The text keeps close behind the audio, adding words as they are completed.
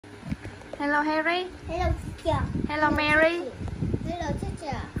Hello, Harry. Hello, teacher. Hello, Mary. Hello,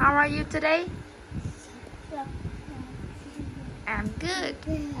 teacher. How are you today? I'm good.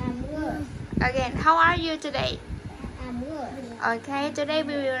 I'm good. Again, how are you today? I'm good. Okay, today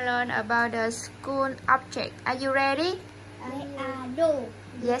we will learn about the school object. Are you ready? I do.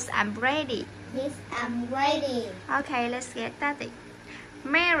 Yes, I'm ready. Yes, I'm ready. Okay, let's get started.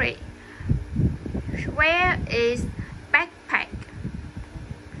 Mary, where is backpack?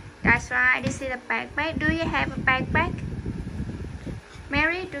 That's right, this is a backpack. Do you have a backpack?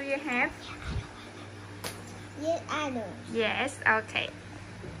 Mary, do you have? Yes, I do. Yes, okay.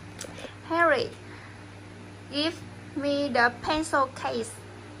 Harry, give me the pencil case.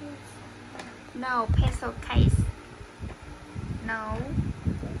 No, pencil case. No.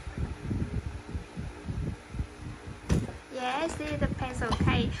 Yes, this is the pencil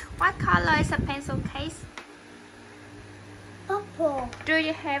case. What color is a pencil case? Purple. Do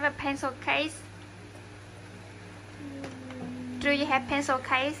you have a pencil case? Do you have pencil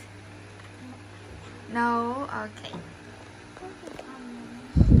case? No, okay.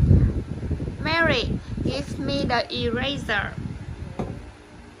 Mary, give me the eraser.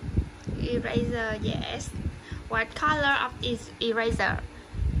 Eraser, yes. What color of is eraser?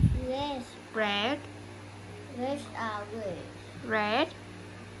 Yes. Red, Red are good. red,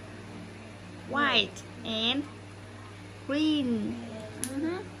 white, and green.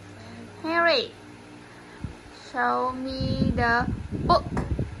 Harry, show me the book.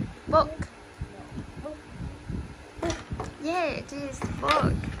 Book. Yeah, this is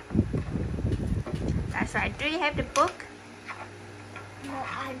book. That's right. Do you have the book? No,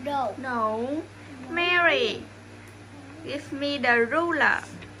 I don't. No. Mary, give me the ruler.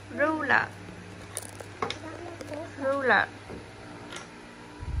 Ruler. Ruler.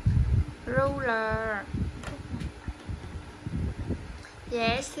 Ruler.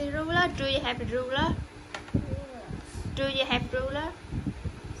 Yes, the ruler. Do you have a ruler? Do you have ruler?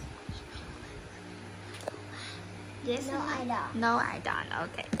 Yes. No, I don't. No, I don't.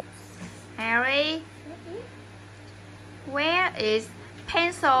 Okay. Harry, where is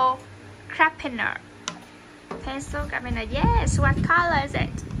pencil sharpener? Pencil sharpener. Yes. What color is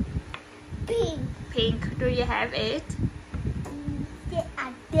it? Pink. Pink. Do you have it? Yes,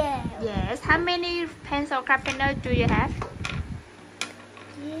 I do. Yes. How many pencil sharpener do you have?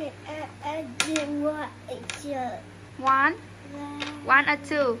 Yes, I do. One. One or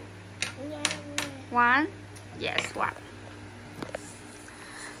two? One. Yes, one.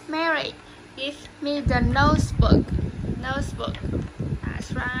 Mary, give me the notebook. Notebook.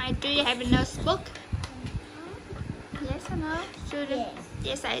 That's right. Do you have a notebook? Yes or no? Yes.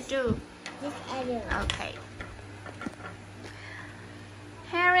 Yes, I do. Yes, I do. Okay.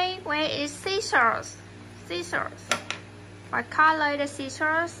 Harry, where is scissors? Scissors. What color is the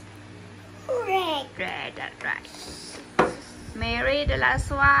scissors? Red. Red, that's right. Mary, the last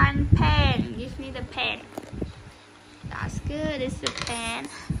one, pen. Give me the pen. That's good, it's the pen.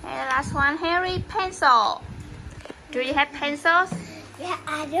 And the last one, Harry, pencil. Do you have pencils? Yeah,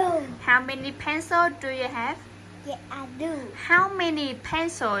 I do. How many pencils do you have? Yeah, I do. How many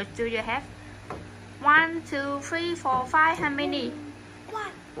pencils do you have? 1, 2, 3, 4, 5. How many?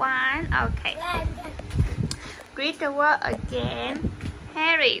 One. Okay. Read the word again.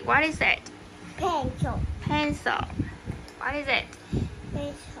 Harry, what is it? Pencil. Pencil. What is it?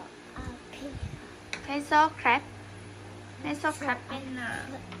 Pencil. Pencil crab. Pencil sharpener.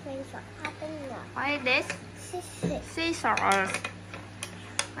 Pencil sharpener. What is this? Scissors.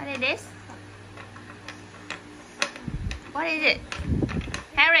 What is this? What is it?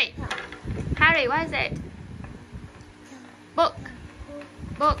 Harry. Harry, what is it? Book.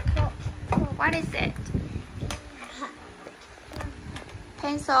 Book. What is it?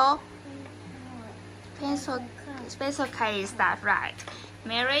 Pencil. Pencil case. That's right.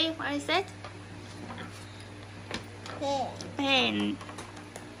 Mary, what is it? Pen.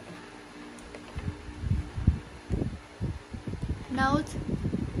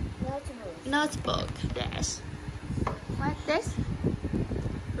 Notebook. Yes. What's this?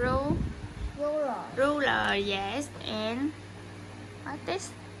 Ruler. Yes. And what's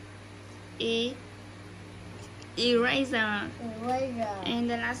this? Eraser. And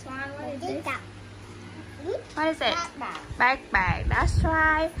the last one, what is this? What is it? Backpack. That's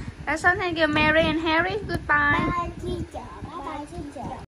right. That's all. Thank you, Mary and Harry. Goodbye. Bye, teacher. Bye, teacher.